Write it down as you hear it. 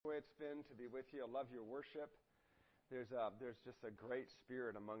it's been to be with you. I love your worship. There's just a great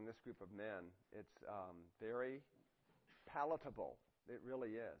spirit among this group of men. It's very palatable. It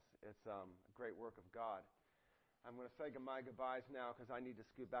really is. It's a great work of God. I'm going to say my goodbyes now because I need to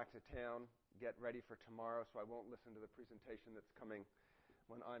scoot back to town, get ready for tomorrow, so I won't listen to the presentation that's coming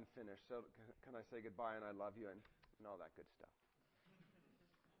when I'm finished. So can I say goodbye and I love you and all that good stuff?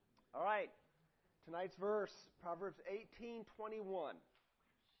 All right. Tonight's verse, Proverbs 18:21.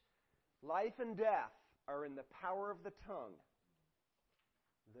 Life and death are in the power of the tongue.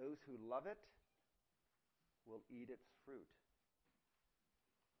 Those who love it will eat its fruit.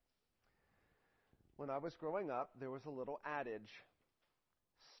 When I was growing up, there was a little adage,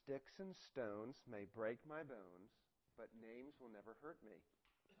 sticks and stones may break my bones, but names will never hurt me.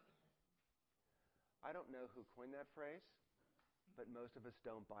 I don't know who coined that phrase, but most of us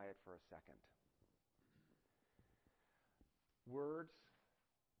don't buy it for a second. Words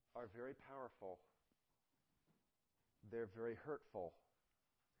are very powerful. They're very hurtful.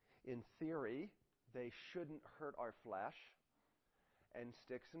 In theory, they shouldn't hurt our flesh, and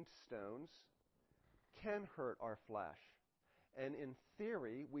sticks and stones can hurt our flesh. And in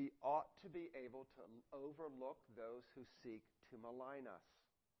theory, we ought to be able to overlook those who seek to malign us.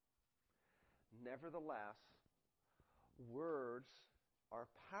 Nevertheless, words are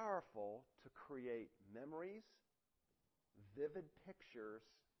powerful to create memories, vivid pictures,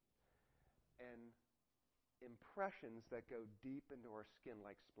 and impressions that go deep into our skin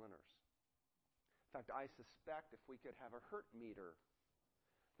like splinters. In fact, I suspect if we could have a hurt meter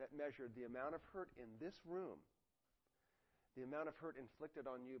that measured the amount of hurt in this room, the amount of hurt inflicted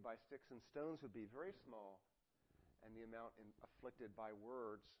on you by sticks and stones would be very small, and the amount afflicted by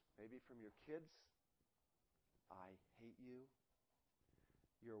words, maybe from your kids, I hate you,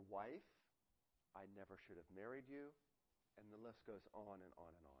 your wife, I never should have married you, and the list goes on and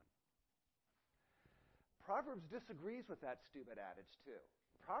on and on. Proverbs disagrees with that stupid adage too.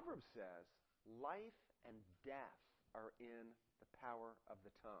 Proverbs says, life and death are in the power of the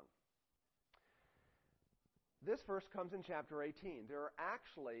tongue. This verse comes in chapter 18. There are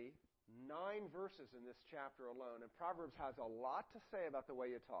actually 9 verses in this chapter alone, and Proverbs has a lot to say about the way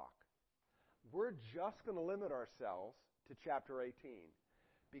you talk. We're just going to limit ourselves to chapter 18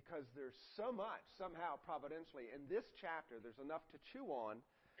 because there's so much, somehow, providentially, in this chapter, there's enough to chew on,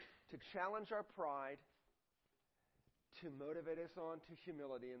 to challenge our pride, to motivate us on to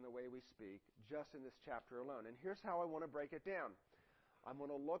humility in the way we speak, just in this chapter alone. And here's how I want to break it down. I'm going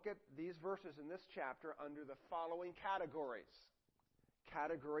to look at these verses in this chapter under the following categories.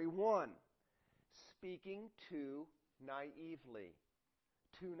 Category 1, speaking too naively.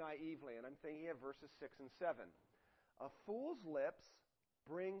 Too naively. And I'm thinking of verses 6 and 7. A fool's lips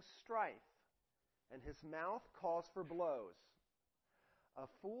bring strife, and his mouth calls for blows. A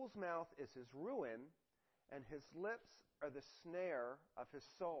fool's mouth is his ruin, and his lips are the snare of his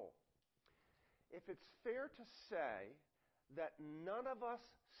soul. If it's fair to say that none of us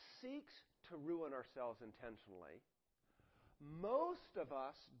seeks to ruin ourselves intentionally, most of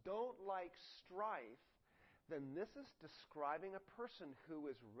us don't like strife, then this is describing a person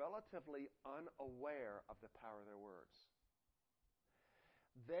who is relatively unaware of the power of their words.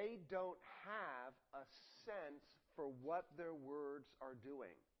 They don't have a sense for what their words are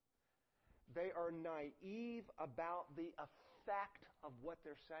doing. They are naive about the effect of what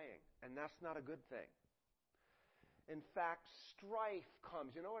they're saying, and that's not a good thing. In fact, strife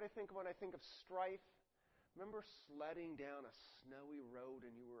comes. You know what I think of when I think of strife? Remember sledding down a snowy road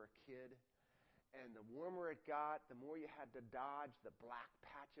when you were a kid? And the warmer it got, the more you had to dodge the black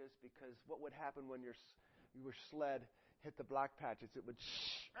patches, because what would happen when your sled hit the black patches? It would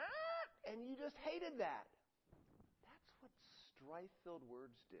and you just hated that. That's what strife-filled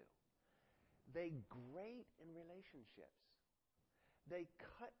words do. They grate in relationships. They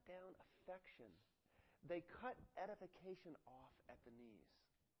cut down affection. They cut edification off at the knees.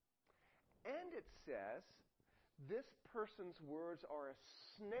 And it says, this person's words are a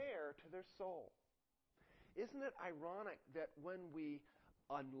snare to their soul. Isn't it ironic that when we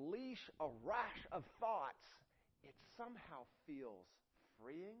unleash a rash of thoughts, it somehow feels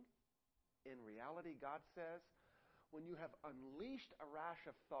freeing? In reality, God says, when you have unleashed a rash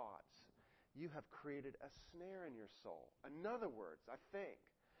of thoughts, you have created a snare in your soul. In other words, I think,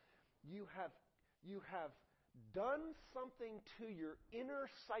 you have done something to your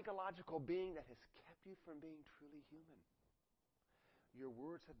inner psychological being that has kept you from being truly human. Your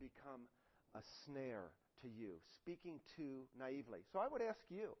words have become a snare to you, speaking too naively. So I would ask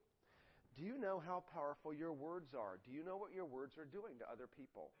you, do you know how powerful your words are? Do you know what your words are doing to other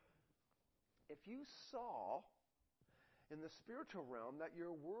people? If you saw in the spiritual realm that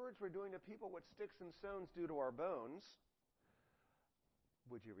your words were doing to people what sticks and stones do to our bones,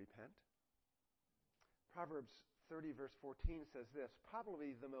 would you repent? Proverbs 30 verse 14 says this,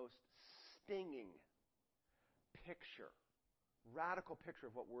 probably the most stinging picture, radical picture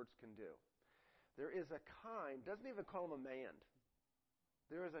of what words can do. There is a kind, doesn't even call him a man.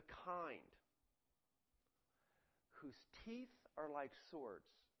 There is a kind whose teeth are like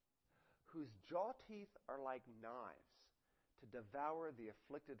swords, whose jaw teeth are like knives, to devour the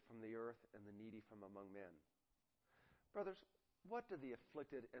afflicted from the earth and the needy from among men. Brothers, what do the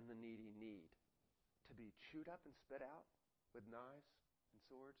afflicted and the needy need? To be chewed up and spit out with knives and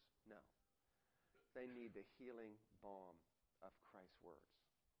swords? No. They need the healing balm of Christ's words.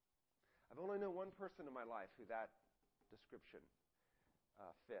 I've only known one person in my life who that description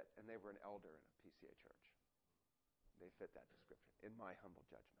fit, and they were an elder in a PCA church. They fit that description, in my humble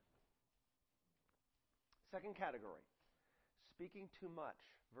judgment. Second category, speaking too much.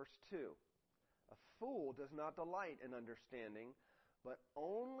 Verse 2, a fool does not delight in understanding, but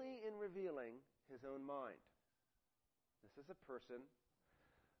only in revealing his own mind. This is a person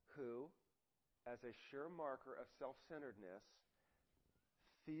who, as a sure marker of self-centeredness,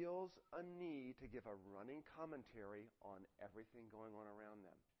 feels a need to give a running commentary on everything going on around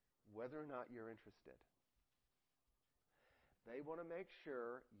them, whether or not you're interested. They want to make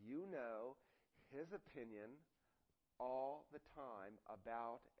sure you know his opinion all the time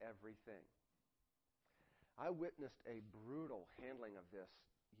about everything. I witnessed a brutal handling of this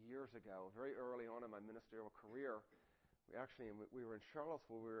years ago, very early on in my ministerial career. We were in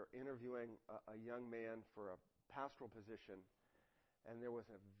Charlottesville. We were interviewing a young man for a pastoral position, and there was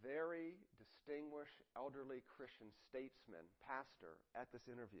a very distinguished elderly Christian statesman, pastor, at this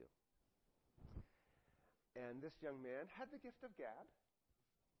interview. And this young man had the gift of gab,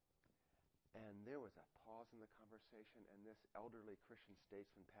 and there was a pause in the conversation, and this elderly Christian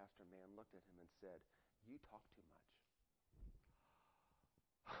statesman, pastor man, looked at him and said, "You talk too much."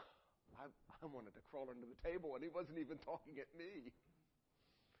 I wanted to crawl under the table, and he wasn't even talking at me.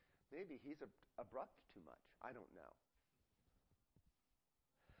 Maybe he's abrupt too much. I don't know.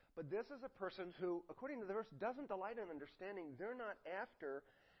 But this is a person who, according to the verse, doesn't delight in understanding. They're not after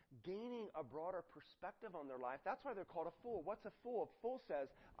gaining a broader perspective on their life. That's why they're called a fool. What's a fool? A fool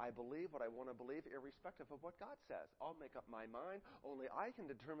says, I believe what I want to believe irrespective of what God says. I'll make up my mind. Only I can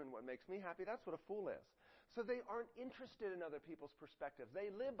determine what makes me happy. That's what a fool is. So they aren't interested in other people's perspectives. They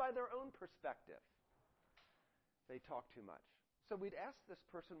live by their own perspective. They talk too much. So we'd ask this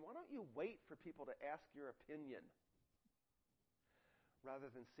person, why don't you wait for people to ask your opinion rather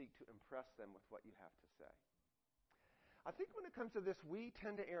than seek to impress them with what you have to say? I think when it comes to this, we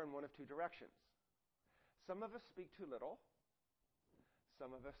tend to err in one of two directions. Some of us speak too little.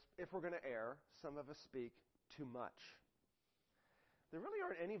 Some of us, if we're going to err, some of us speak too much. There really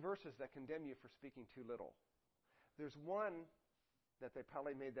aren't any verses that condemn you for speaking too little. There's one that they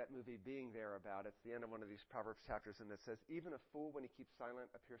probably made that movie Being There about. It's the end of one of these Proverbs chapters, and it says, even a fool, when he keeps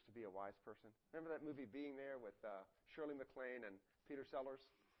silent, appears to be a wise person. Remember that movie Being There with Shirley MacLaine and Peter Sellers?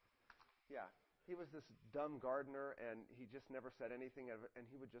 Yeah. He was this dumb gardener, and he just never said anything, and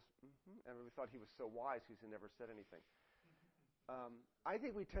he would just, and we thought he was so wise because he never said anything. I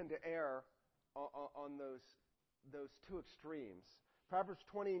think we tend to err on those two extremes. Proverbs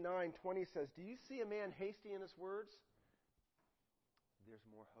 29:20 says, do you see a man hasty in his words? There's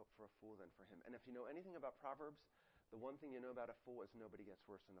more hope for a fool than for him. And if you know anything about Proverbs, the one thing you know about a fool is nobody gets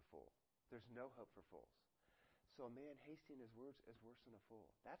worse than a fool. There's no hope for fools. So a man hasty in his words is worse than a fool.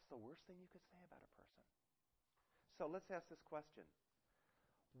 That's the worst thing you could say about a person. So let's ask this question.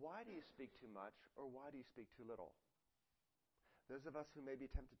 Why do you speak too much, or why do you speak too little? Those of us who may be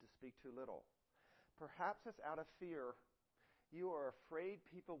tempted to speak too little, perhaps it's out of fear. You are afraid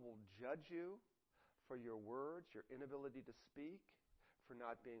people will judge you for your words, your inability to speak, for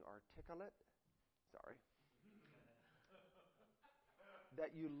not being articulate. Sorry.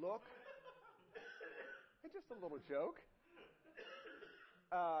 That you look... Just a little joke.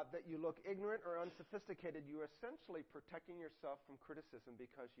 That you look ignorant or unsophisticated. You're essentially protecting yourself from criticism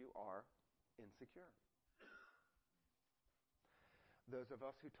because you are insecure. Those of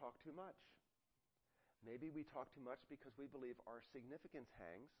us who talk too much. Maybe we talk too much because we believe our significance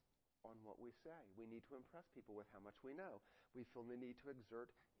hangs on what we say. We need to impress people with how much we know. We feel the need to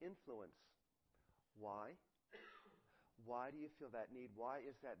exert influence. Why? Why do you feel that need? Why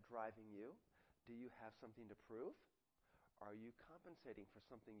is that driving you? Do you have something to prove? Are you compensating for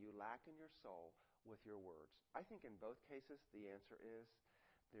something you lack in your soul with your words? I think in both cases, the answer is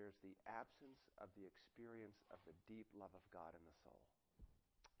there's the absence of the experience of the deep love of God in the soul.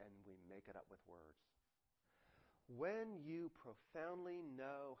 And we make it up with words. When you profoundly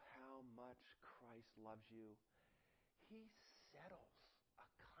know how much Christ loves you, he settles a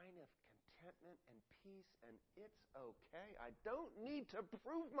kind of contentment and peace, and it's okay. I don't need to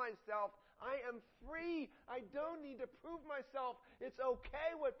prove myself. I am free. I don't need to prove myself. It's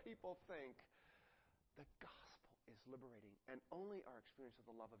okay what people think. The gospel is liberating, and only our experience of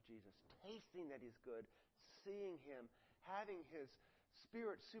the love of Jesus, tasting that he's good, seeing him, having his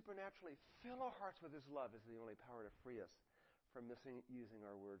Spirit supernaturally fill our hearts with his love is the only power to free us from misusing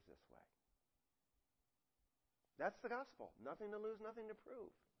our words this way. That's the gospel. Nothing to lose, nothing to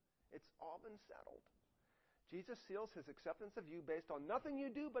prove. It's all been settled. Jesus seals his acceptance of you based on nothing you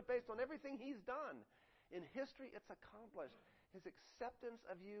do, but based on everything he's done. In history, it's accomplished. His acceptance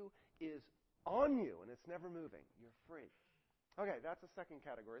of you is on you, and it's never moving. You're free. Okay, that's the second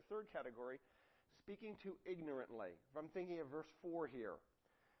category. Third category, speaking too ignorantly. If I'm thinking of verse 4 here,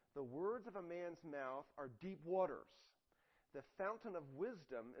 the words of a man's mouth are deep waters. The fountain of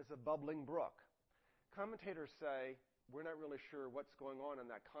wisdom is a bubbling brook. Commentators say, we're not really sure what's going on in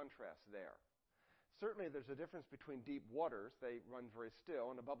that contrast there. Certainly there's a difference between deep waters, they run very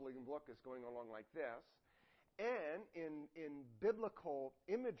still, and a bubbling brook is going along like this. And in biblical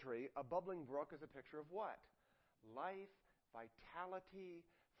imagery, a bubbling brook is a picture of what? Life, vitality,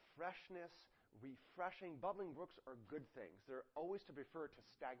 freshness, refreshing. Bubbling brooks are good things. They're always to refer to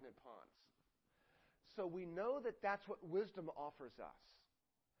stagnant ponds. So we know that that's what wisdom offers us.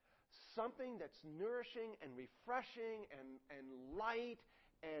 Something that's nourishing and refreshing and light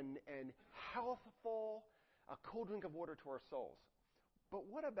and healthful, a cool drink of water to our souls. But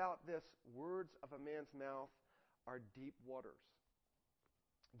what about this? Words of a man's mouth are deep waters.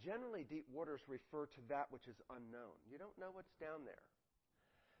 Generally, deep waters refer to that which is unknown. You don't know what's down there.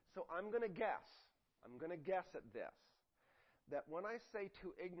 So I'm going to guess at this, that when I say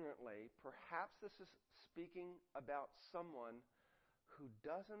too ignorantly, perhaps this is speaking about someone who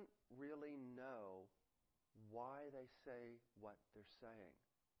doesn't really know why they say what they're saying.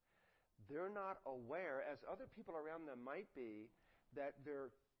 They're not aware, as other people around them might be, that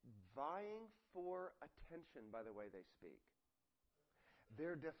they're vying for attention by the way they speak.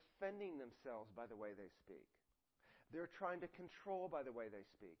 They're defending themselves by the way they speak. They're trying to control by the way they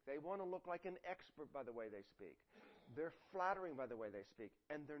speak. They want to look like an expert by the way they speak. They're flattering by the way they speak,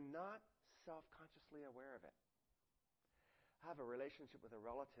 and they're not self-consciously aware of it. I have a relationship with a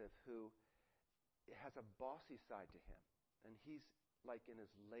relative who has a bossy side to him, and he's like in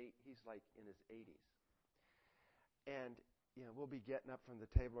his 80s. And we'll be getting up from the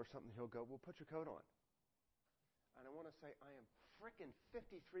table or something. He'll go, "Well, put your coat on." And I want to say, I am frickin'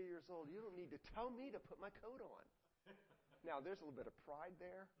 53 years old. You don't need to tell me to put my coat on. Now, there's a little bit of pride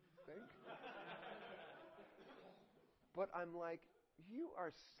there, I think. But I'm like, you are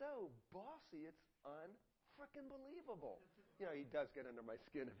so bossy, it's unfrickin' believable. He does get under my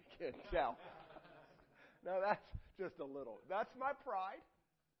skin if you can't tell. No, that's just a little. That's my pride.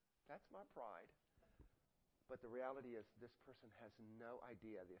 But the reality is this person has no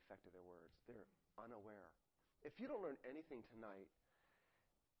idea the effect of their words. They're unaware. If you don't learn anything tonight,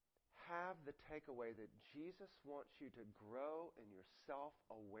 have the takeaway that Jesus wants you to grow in your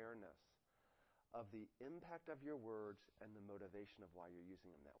self-awareness of the impact of your words and the motivation of why you're using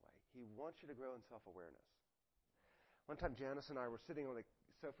them that way. He wants you to grow in self-awareness. One time Janice and I were sitting on the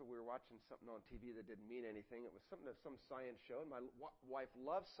sofa. We were watching something on TV that didn't mean anything. It was some science show, and my wife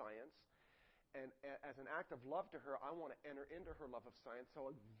loves science. And as an act of love to her, I want to enter into her love of science.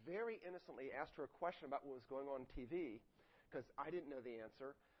 So I very innocently asked her a question about what was going on TV, because I didn't know the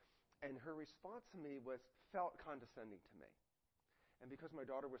answer. And her response to me felt condescending to me. And because my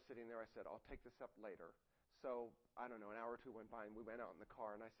daughter was sitting there, I said, "I'll take this up later." So, I don't know, an hour or two went by, and we went out in the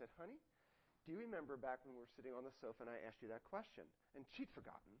car, and I said, "Honey, do you remember back when we were sitting on the sofa and I asked you that question?" And she'd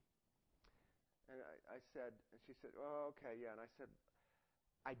forgotten. And I said, and she said, "Oh, okay, yeah." And I said,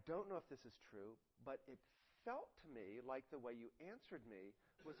 "I don't know if this is true, but it felt to me like the way you answered me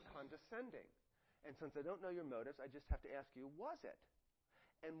was condescending. And since I don't know your motives, I just have to ask you, was it?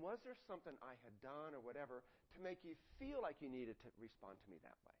 And was there something I had done or whatever to make you feel like you needed to respond to me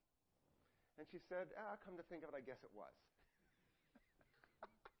that way?" And she said, "Come to think of it, I guess it was."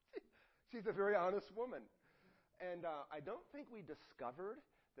 She's a very honest woman. And I don't think we discovered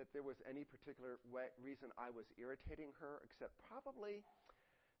that there was any particular reason I was irritating her, except probably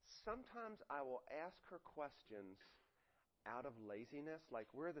sometimes I will ask her questions out of laziness,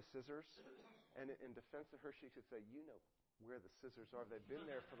 like, "Where are the scissors?" And in defense of her, she could say, "You know where the scissors are. They've been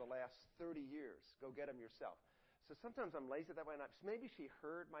there for the last 30 years. Go get them yourself." So sometimes I'm lazy that way. And maybe she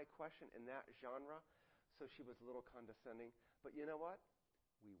heard my question in that genre, so she was a little condescending. But you know what?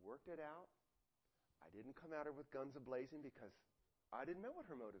 We worked it out. I didn't come at her with guns a-blazing because I didn't know what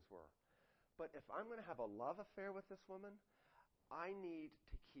her motives were. But if I'm going to have a love affair with this woman, I need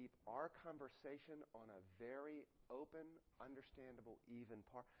to keep our conversation on a very open, understandable, even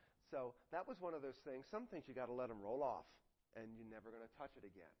par. So that was one of those things. Some things you got to let them roll off, and you're never going to touch it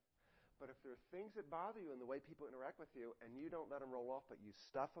again. But if there are things that bother you in the way people interact with you, and you don't let them roll off, but you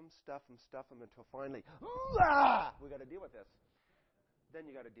stuff them until finally, we got to deal with this. Then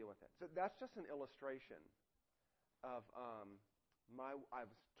you got to deal with it. So that's just an illustration of I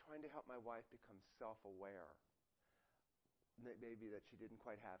was trying to help my wife become self-aware. Maybe that she didn't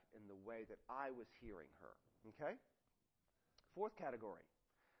quite have in the way that I was hearing her. Okay? Fourth category.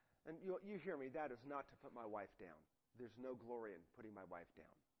 And you hear me, that is not to put my wife down. There's no glory in putting my wife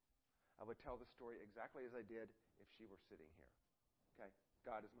down. I would tell the story exactly as I did if she were sitting here. Okay?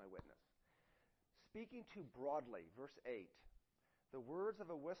 God is my witness. Speaking too broadly, verse 8, the words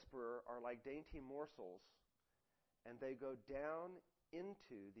of a whisperer are like dainty morsels, and they go down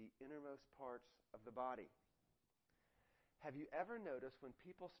into the innermost parts of the body. Have you ever noticed when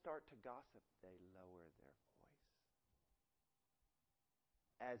people start to gossip, they lower their voice?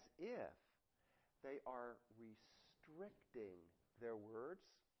 As if they are restricting their words.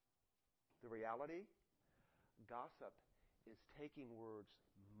 The reality, gossip is taking words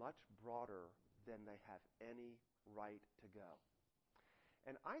much broader than they have any right to go.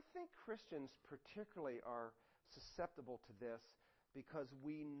 And I think Christians particularly are susceptible to this because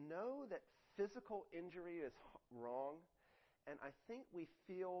we know that physical injury is wrong, and I think we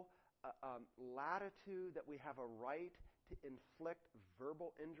feel latitude that we have a right to inflict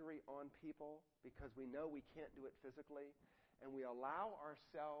verbal injury on people because we know we can't do it physically, and we allow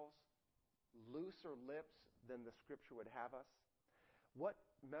ourselves looser lips than the Scripture would have us. What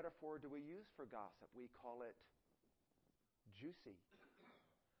metaphor do we use for gossip? We call it juicy.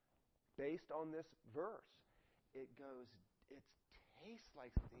 Based on this verse, it tastes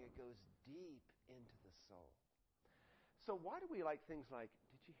like something. It goes deep into the soul. So why do we like things like,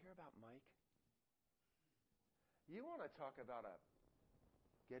 did you hear about Mike? You want to talk about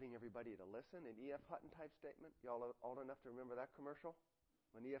getting everybody to listen, an E.F. Hutton type statement? Y'all old enough to remember that commercial?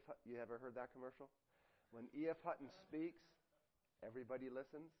 You ever heard that commercial? When E.F. Hutton speaks, everybody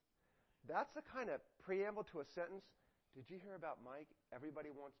listens. That's the kind of preamble to a sentence. Did you hear about Mike?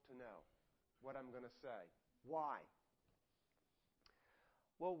 Everybody wants to know what I'm going to say. Why?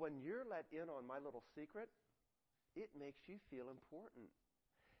 Well, when you're let in on my little secret, it makes you feel important.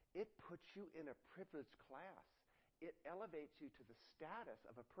 It puts you in a privileged class. It elevates you to the status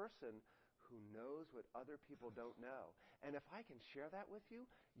of a person who knows what other people don't know. And if I can share that with you,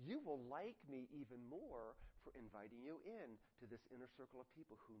 you will like me even more for inviting you in to this inner circle of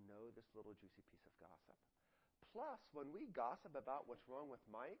people who know this little juicy piece of gossip. Plus, when we gossip about what's wrong with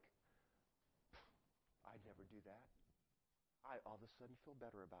Mike, I'd never do that. I all of a sudden feel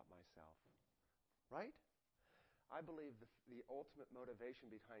better about myself. Right? I believe the ultimate motivation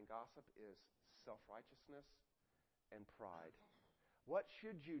behind gossip is self-righteousness and pride. What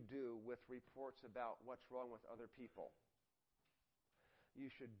should you do with reports about what's wrong with other people? You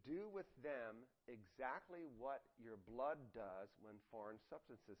should do with them exactly what your blood does when foreign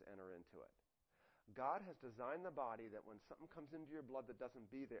substances enter into it. God has designed the body that when something comes into your blood that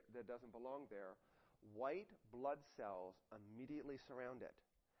doesn't belong there, white blood cells immediately surround it.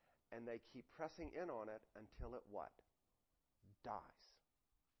 And they keep pressing in on it until it what? Dies.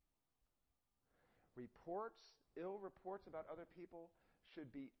 Ill reports about other people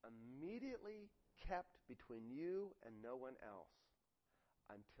should be immediately kept between you and no one else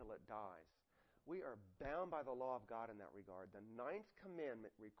until it dies. We are bound by the law of God in that regard. The 9th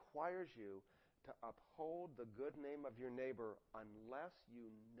commandment requires you to uphold the good name of your neighbor unless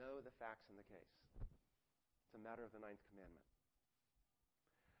you know the facts in the case. It's a matter of the 9th commandment.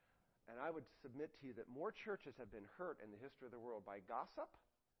 And I would submit to you that more churches have been hurt in the history of the world by gossip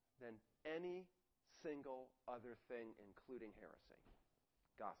than any single other thing, including heresy.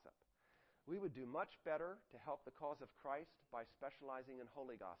 Gossip. We would do much better to help the cause of Christ by specializing in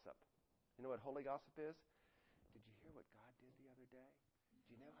holy gossip. You know what holy gossip is? Did you hear what God did the other day?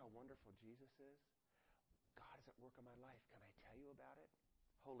 Do you know how wonderful Jesus is? God is at work in my life. Can I tell you about it?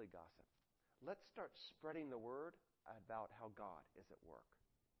 Holy gossip. Let's start spreading the word about how God is at work.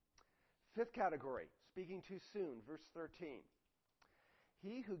 5th category, speaking too soon, verse 13.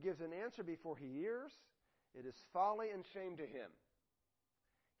 He who gives an answer before he hears, it is folly and shame to him.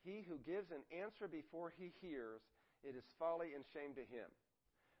 He who gives an answer before he hears, it is folly and shame to him.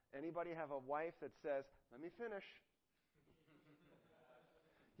 Anybody have a wife that says, let me finish?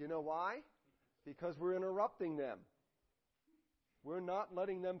 You know why? Because we're interrupting them. We're not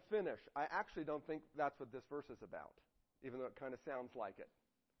letting them finish. I actually don't think that's what this verse is about, even though it kind of sounds like it.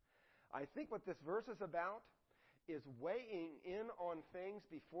 I think what this verse is about is weighing in on things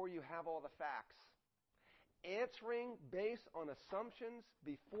before you have all the facts. Answering based on assumptions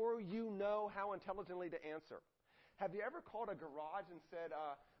before you know how intelligently to answer. Have you ever called a garage and said,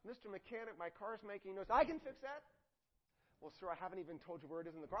 Mr. Mechanic, my car's making noise. I can fix that. Well, sir, I haven't even told you where it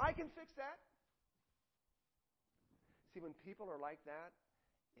is in the car. I can fix that. See, when people are like that,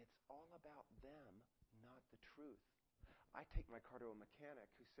 it's all about them, not the truth. I take my car to a mechanic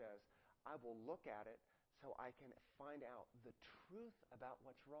who says, I will look at it so I can find out the truth about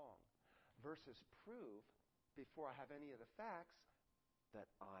what's wrong, versus prove, before I have any of the facts, that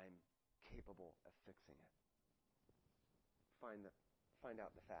I'm capable of fixing it. Find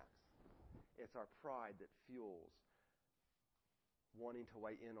out the facts. It's our pride that fuels wanting to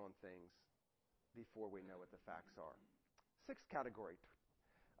weigh in on things before we know what the facts are. Sixth category,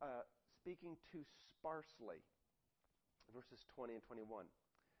 speaking too sparsely, verses 20 and 21.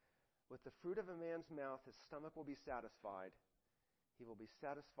 With the fruit of a man's mouth, his stomach will be satisfied. He will be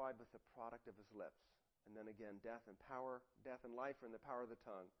satisfied with the product of his lips. And then again, death and life are in the power of the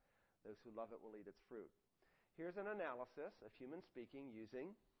tongue. Those who love it will eat its fruit. Here's an analysis of human speaking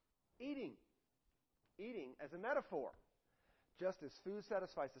using eating. Eating as a metaphor. Just as food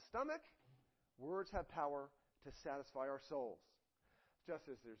satisfies the stomach, words have power to satisfy our souls. Just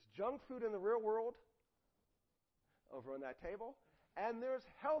as there's junk food in the real world, over on that table, and there's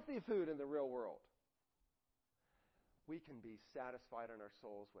healthy food in the real world. We can be satisfied in our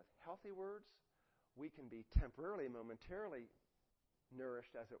souls with healthy words. We can be temporarily, momentarily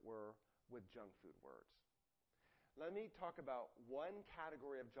nourished, as it were, with junk food words. Let me talk about one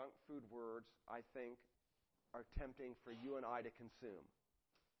category of junk food words I think are tempting for you and I to consume.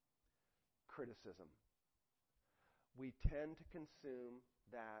 Criticism. We tend to consume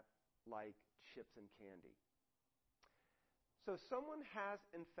that like chips and candy. So someone has,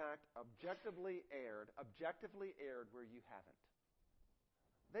 in fact, objectively erred where you haven't.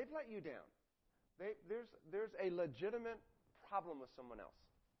 They've let you down. There's a legitimate problem with someone else.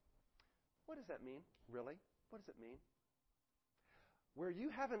 What does that mean, really? What does it mean? Where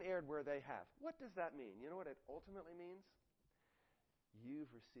you haven't erred where they have. What does that mean? You know what it ultimately means?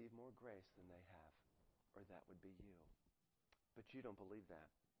 You've received more grace than they have, or that would be you. But you don't believe that.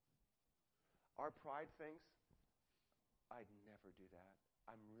 Our pride thinks, I'd never do that.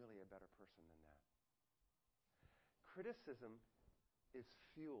 I'm really a better person than that. Criticism is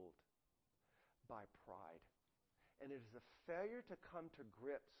fueled by pride. And it is a failure to come to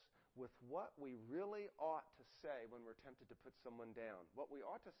grips with what we really ought to say when we're tempted to put someone down. What we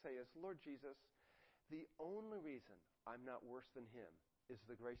ought to say is, Lord Jesus, the only reason I'm not worse than him is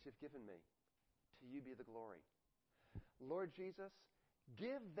the grace you've given me. To you be the glory. Lord Jesus,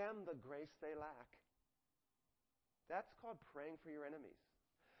 give them the grace they lack. That's called praying for your enemies.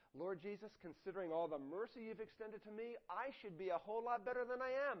 Lord Jesus, considering all the mercy you've extended to me, I should be a whole lot better than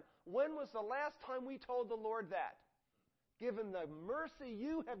I am. When was the last time we told the Lord that? Given the mercy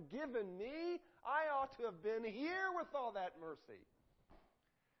you have given me, I ought to have been here with all that mercy.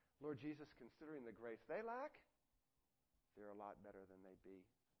 Lord Jesus, considering the grace they lack, they're a lot better than they'd be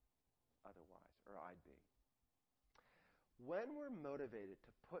otherwise, or I'd be. When we're motivated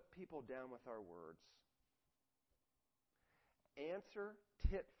to put people down with our words, answer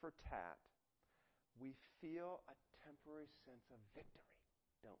tit for tat, we feel a temporary sense of victory,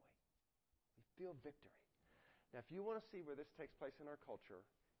 don't we? We feel victory. Now, if you want to see where this takes place in our culture,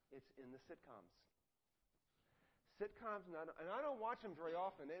 it's in the sitcoms. Sitcoms, and I don't watch them very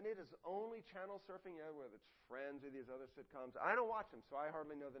often, and it is only channel surfing, whether it's Friends or these other sitcoms. I don't watch them, so I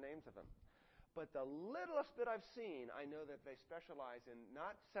hardly know the names of them. But the littlest bit I've seen, I know that they specialize in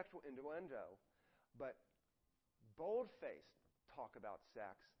not sexual innuendo, but bold-faced talk about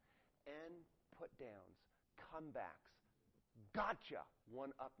sex and put-downs, comebacks, gotcha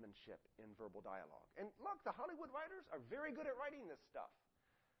one-upmanship in verbal dialogue. And look, the Hollywood writers are very good at writing this stuff.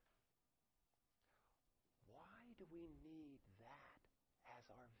 Why do we need that as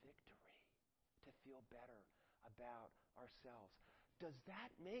our victory to feel better about ourselves? Does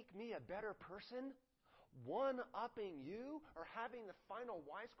that make me a better person? One-upping you, or having the final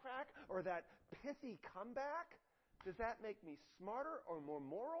wisecrack, or that pithy comeback? Does that make me smarter or more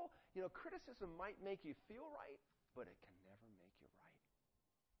moral? You know, criticism might make you feel right, but it can never make you right.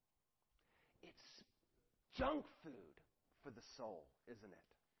 It's junk food for the soul, isn't it?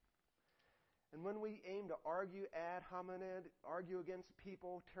 And when we aim to argue ad hominem, argue against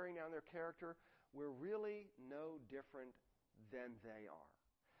people, tearing down their character, we're really no different than they are.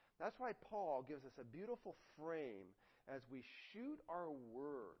 That's why Paul gives us a beautiful frame as we shoot our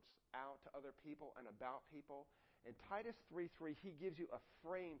words out to other people and about people, in Titus 3:3, he gives you a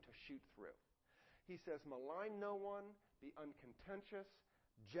frame to shoot through. He says, malign no one, be uncontentious,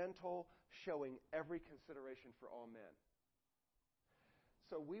 gentle, showing every consideration for all men.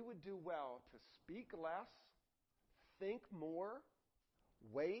 So we would do well to speak less, think more,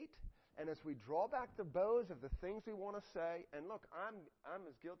 wait, and as we draw back the bows of the things we want to say, and look, I'm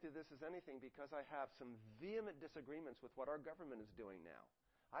as guilty of this as anything because I have some vehement disagreements with what our government is doing now.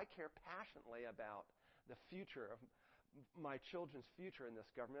 I care passionately about the future of my children's future in this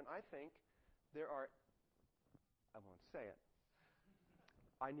government. I think there are, I won't say it,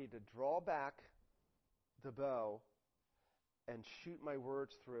 I need to draw back the bow and shoot my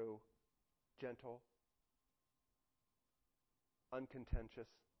words through gentle, uncontentious,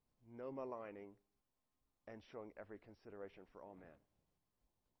 no maligning, and showing every consideration for all men.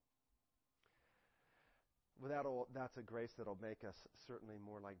 That's a grace that'll make us certainly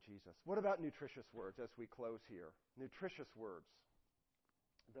more like Jesus. What about nutritious words as we close here? Nutritious words.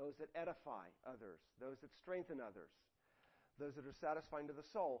 Those that edify others. Those that strengthen others. Those that are satisfying to the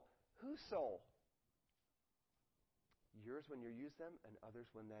soul. Whose soul? Yours when you use them, and others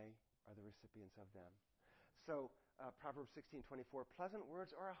when they are the recipients of them. So, Proverbs 16:24, pleasant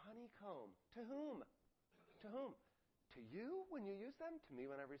words are a honeycomb. To whom? To whom? To you when you use them, to me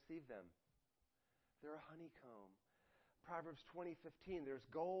when I receive them. They're a honeycomb. Proverbs 20:15, there's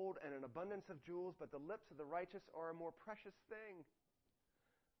gold and an abundance of jewels, but the lips of the righteous are a more precious thing.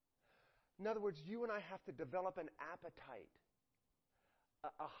 In other words, you and I have to develop an appetite,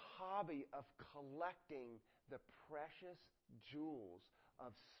 a hobby of collecting the precious jewels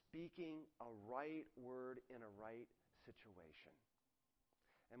of speaking a right word in a right situation.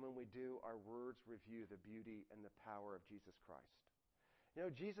 And when we do, our words review the beauty and the power of Jesus Christ. You know,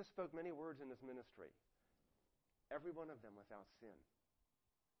 Jesus spoke many words in his ministry, every one of them without sin.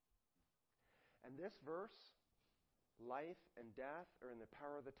 And this verse, life and death are in the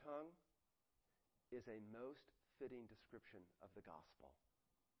power of the tongue, is a most fitting description of the gospel.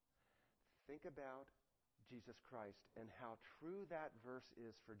 Think about Jesus Christ and how true that verse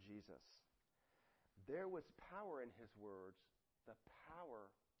is for Jesus. There was power in his words, the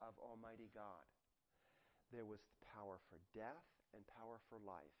power of Almighty God. There was power for death and power for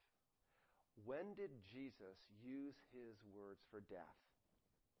life. When did Jesus use his words for death?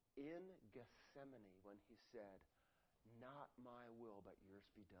 In Gethsemane, when he said, not my will, but yours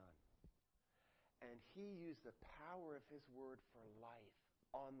be done. And he used the power of his word for life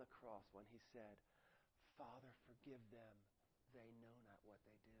on the cross when he said, Father, forgive them. They know not what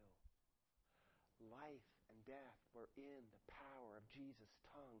they do. Life and death were in the power of Jesus'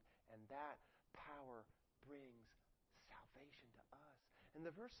 tongue, and that power brings salvation to us. And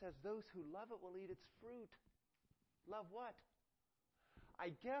the verse says, those who love it will eat its fruit. Love what?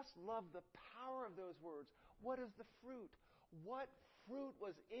 I guess love the power of those words. What is the fruit? What fruit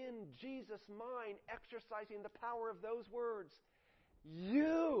was in Jesus' mind exercising the power of those words?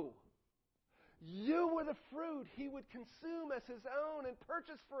 You! You were the fruit he would consume as his own and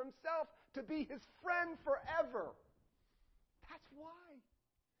purchase for himself to be his friend forever. That's why.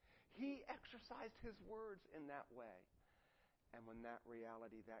 He exercised his words in that way. And when that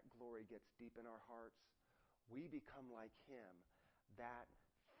reality, that glory gets deep in our hearts, we become like him, that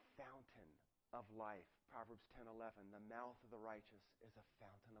fountain of life. Proverbs 10:11, the mouth of the righteous is a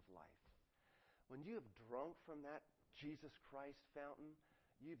fountain of life. When you have drunk from that Jesus Christ fountain,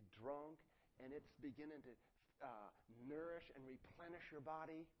 you've drunk and it's beginning to nourish and replenish your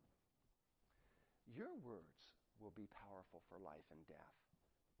body, your words will be powerful for life and death.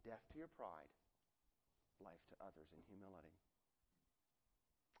 Death to your pride, life to others in humility.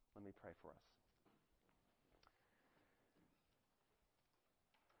 Let me pray for us.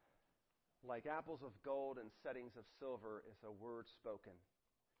 Like apples of gold and settings of silver is a word spoken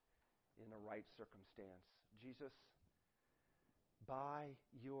in a right circumstance. Jesus, by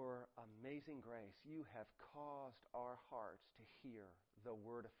your amazing grace, you have caused our hearts to hear the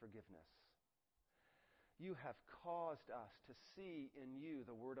word of forgiveness. You have caused us to see in you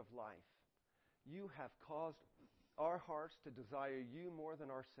the word of life. You have caused our hearts to desire you more than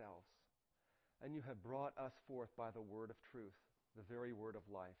ourselves. And you have brought us forth by the word of truth, the very word of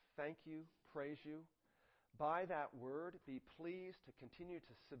life. Thank you, praise you. By that word, be pleased to continue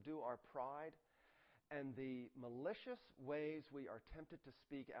to subdue our pride and the malicious ways we are tempted to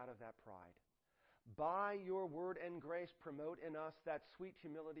speak out of that pride. By your word and grace, promote in us that sweet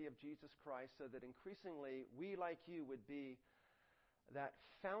humility of Jesus Christ so that increasingly we, like you, would be that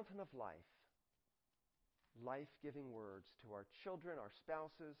fountain of life, life-giving words to our children, our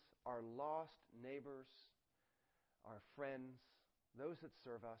spouses, our lost neighbors, our friends, those that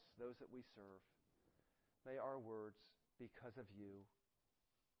serve us, those that we serve. May our words, because of you,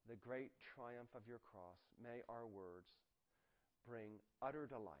 the great triumph of your cross, may our words bring utter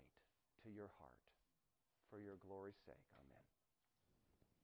delight to your heart. For your glory's sake. Amen.